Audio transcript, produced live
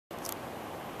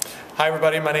Hi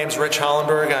everybody, my name is Rich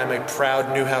Hollenberg. I'm a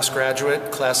proud Newhouse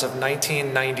graduate, class of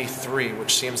 1993,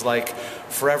 which seems like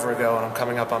forever ago, and I'm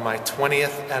coming up on my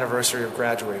 20th anniversary of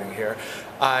graduating here.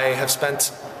 I have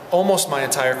spent almost my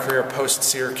entire career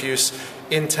post-Syracuse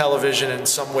in television in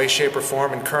some way, shape, or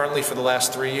form, and currently for the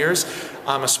last 3 years,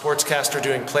 I'm a sportscaster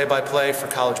doing play-by-play for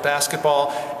college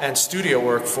basketball and studio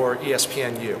work for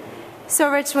ESPNU. So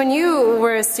Rich, when you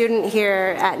were a student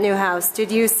here at Newhouse,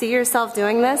 did you see yourself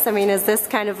doing this? I mean, is this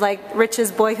kind of like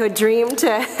Rich's boyhood dream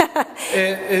to...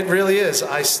 It really is.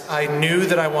 I knew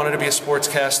that I wanted to be a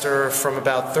sportscaster from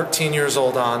about 13 years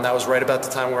old on. That was right about the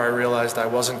time where I realized I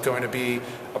wasn't going to be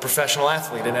a professional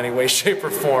athlete in any way, shape,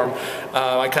 or form.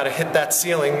 I kind of hit that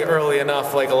ceiling early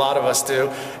enough, like a lot of us do,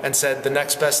 and said the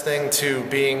next best thing to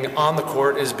being on the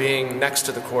court is being next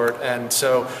to the court. And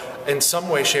so in some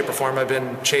way, shape, or form, I've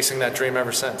been chasing that dream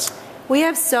ever since. We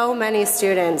have so many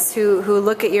students who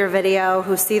look at your video,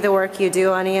 who see the work you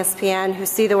do on ESPN, who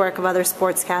see the work of other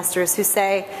sportscasters, who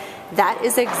say, that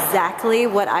is exactly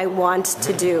what I want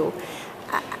to do.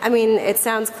 I mean, it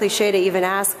sounds cliche to even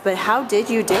ask, but how did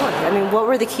you do it? I mean, what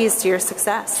were the keys to your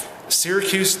success?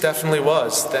 Syracuse definitely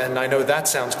was, and I know that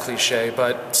sounds cliche,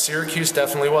 but Syracuse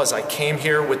definitely was. I came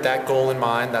here with that goal in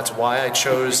mind. That's why I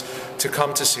chose to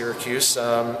come to Syracuse.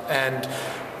 And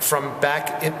from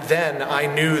back then,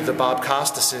 I knew the Bob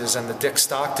Costases and the Dick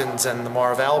Stocktons and the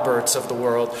Marv Alberts of the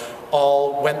world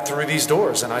all went through these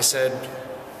doors. And I said,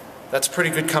 that's pretty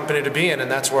good company to be in, and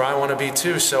that's where I want to be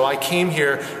too. So I came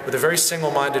here with a very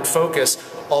single-minded focus,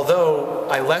 although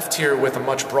I left here with a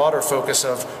much broader focus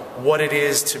of what it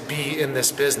is to be in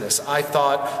this business. I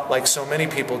thought, like so many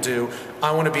people do,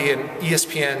 I want to be an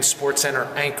ESPN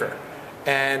SportsCenter anchor.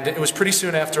 And it was pretty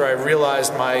soon after I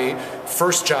realized my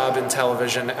first job in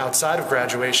television outside of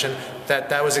graduation that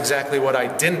that was exactly what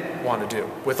I didn't want to do.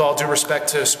 With all due respect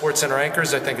to SportsCenter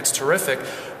anchors, I think it's terrific,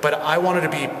 but I wanted to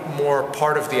be more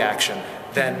part of the action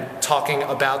than talking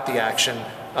about the action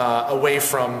away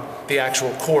from the actual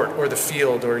court or the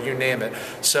field or you name it.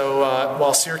 So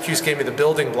while Syracuse gave me the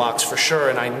building blocks for sure,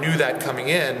 and I knew that coming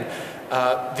in,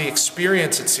 the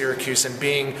experience at Syracuse and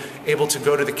being able to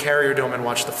go to the Carrier Dome and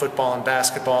watch the football and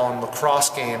basketball and lacrosse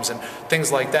games and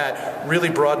things like that really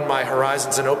broadened my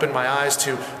horizons and opened my eyes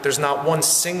to there's not one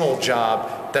single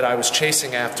job that I was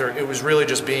chasing after. It was really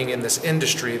just being in this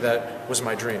industry that was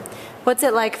my dream. What's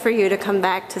it like for you to come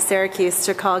back to Syracuse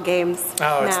to call games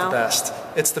Oh, it's now? the best.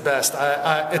 It's the best.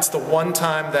 It's the one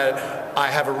time that I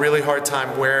have a really hard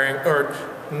time wearing or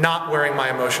not wearing my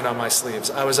emotion on my sleeves.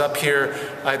 I was up here,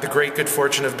 I had the great good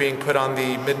fortune of being put on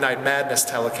the Midnight Madness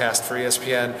telecast for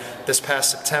ESPN this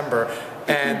past September,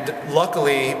 and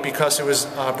luckily, because it was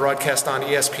broadcast on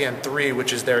ESPN3,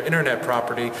 which is their internet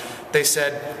property, they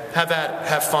said,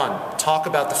 have fun, talk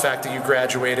about the fact that you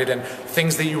graduated and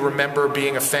things that you remember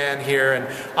being a fan here, and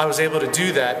I was able to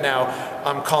do that. Now,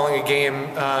 I'm calling a game,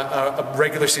 a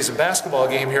regular season basketball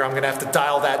game here, I'm going to have to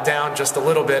dial that down just a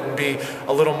little bit and be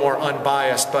a little more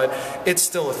unbiased, but it's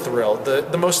still a thrill.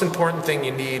 The most important thing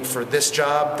you need for this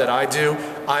job that I do,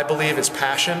 I believe, is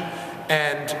passion.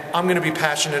 And I'm going to be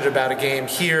passionate about a game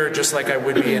here just like I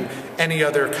would be in any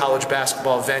other college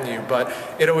basketball venue, but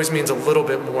it always means a little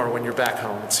bit more when you're back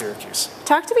home in Syracuse.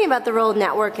 Talk to me about the role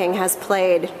networking has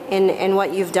played in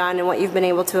what you've done and what you've been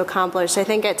able to accomplish. I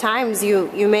think at times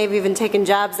you may have even taken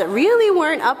jobs that really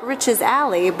weren't up Rich's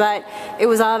alley, but it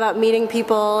was all about meeting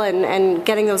people and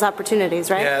getting those opportunities,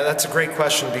 right? Yeah, that's a great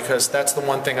question because that's the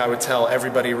one thing I would tell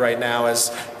everybody right now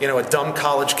as, you know, a dumb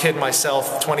college kid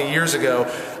myself 20 years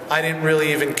ago. I didn't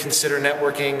really even consider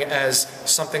networking as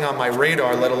something on my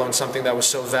radar, let alone something that was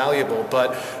so valuable.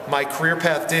 But my career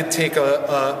path did take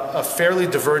a fairly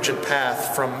divergent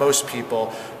path from most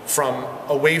people, from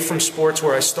away from sports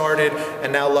where I started,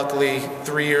 and now luckily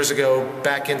 3 years ago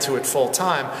back into it full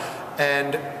time.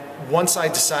 And once I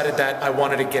decided that I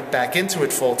wanted to get back into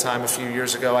it full time a few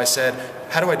years ago, I said,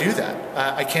 how do I do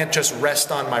that? I can't just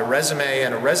rest on my resume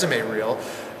and a resume reel.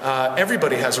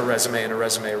 Everybody has a resume and a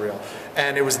resume reel.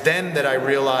 And it was then that I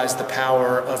realized the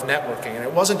power of networking. And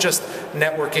it wasn't just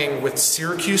networking with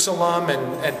Syracuse alum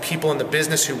and people in the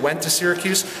business who went to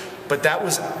Syracuse, but that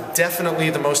was definitely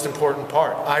the most important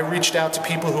part. I reached out to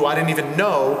people who I didn't even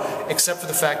know, except for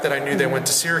the fact that I knew they went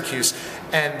to Syracuse,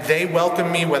 and they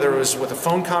welcomed me, whether it was with a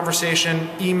phone conversation,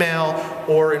 email,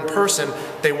 or in person.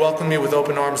 They welcomed me with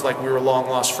open arms like we were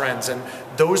long-lost friends. And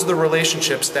those are the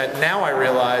relationships that now I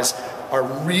realize are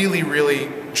really, really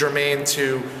germane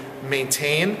to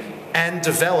maintain and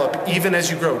develop even as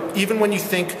you grow. Even when you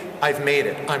think, I've made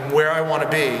it, I'm where I want to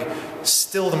be,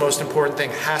 still the most important thing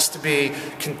has to be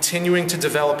continuing to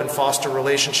develop and foster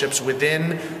relationships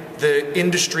within the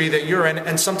industry that you're in,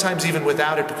 and sometimes even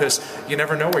without it, because you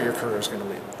never know where your career is going to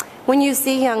lead. When you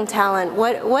see young talent,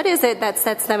 what is it that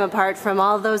sets them apart from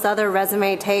all those other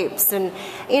resume tapes? And,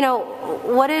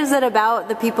 what is it about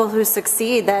the people who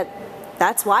succeed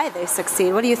that's why they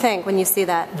succeed? What do you think when you see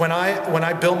that? When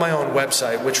I built my own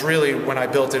website, which really, when I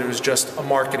built it, it was just a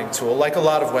marketing tool, like a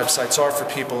lot of websites are for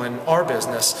people in our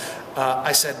business,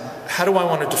 I said, how do I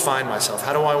want to define myself?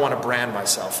 How do I want to brand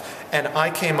myself? And I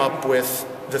came up with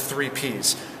the 3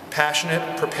 Ps: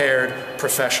 passionate, prepared,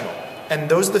 professional. And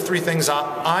those are the 3 things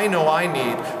I know I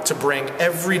need to bring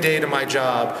every day to my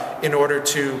job in order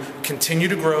to continue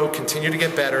to grow, continue to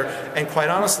get better, and quite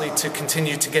honestly, to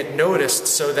continue to get noticed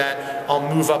so that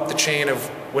I'll move up the chain of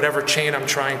whatever chain I'm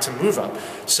trying to move up.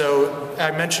 So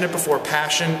I mentioned it before,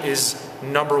 passion is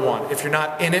number 1. If you're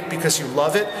not in it because you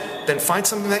love it, then find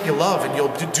something that you love and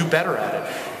you'll do better at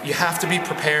it. You have to be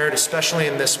prepared, especially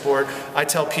in this sport. I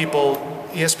tell people,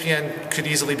 ESPN could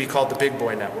easily be called the big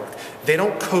boy network. They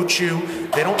don't coach you,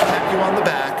 they don't pat you on the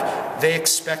back, they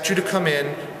expect you to come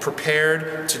in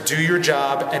prepared to do your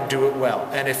job and do it well.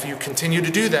 And if you continue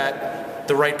to do that,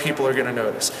 the right people are going to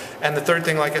notice. And the third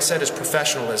thing, like I said, is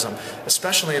professionalism.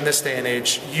 Especially in this day and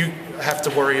age, you have to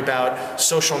worry about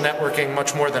social networking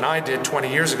much more than I did 20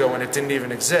 years ago when it didn't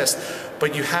even exist.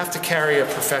 But you have to carry a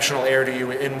professional air to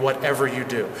you in whatever you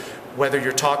do. Whether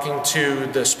you're talking to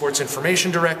the sports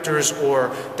information directors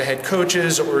or the head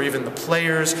coaches or even the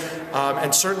players,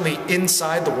 and certainly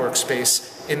inside the workspace,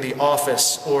 in the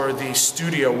office or the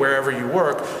studio, wherever you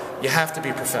work, you have to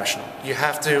be professional. You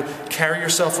have to carry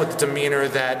yourself with a demeanor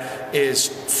that is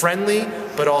friendly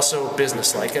but also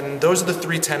businesslike. And those are the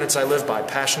 3 tenets I live by: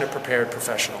 passionate, prepared,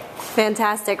 professional.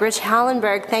 Fantastic. Rich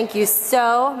Hollenberg, thank you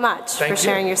so much for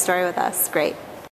sharing your story with us. Great.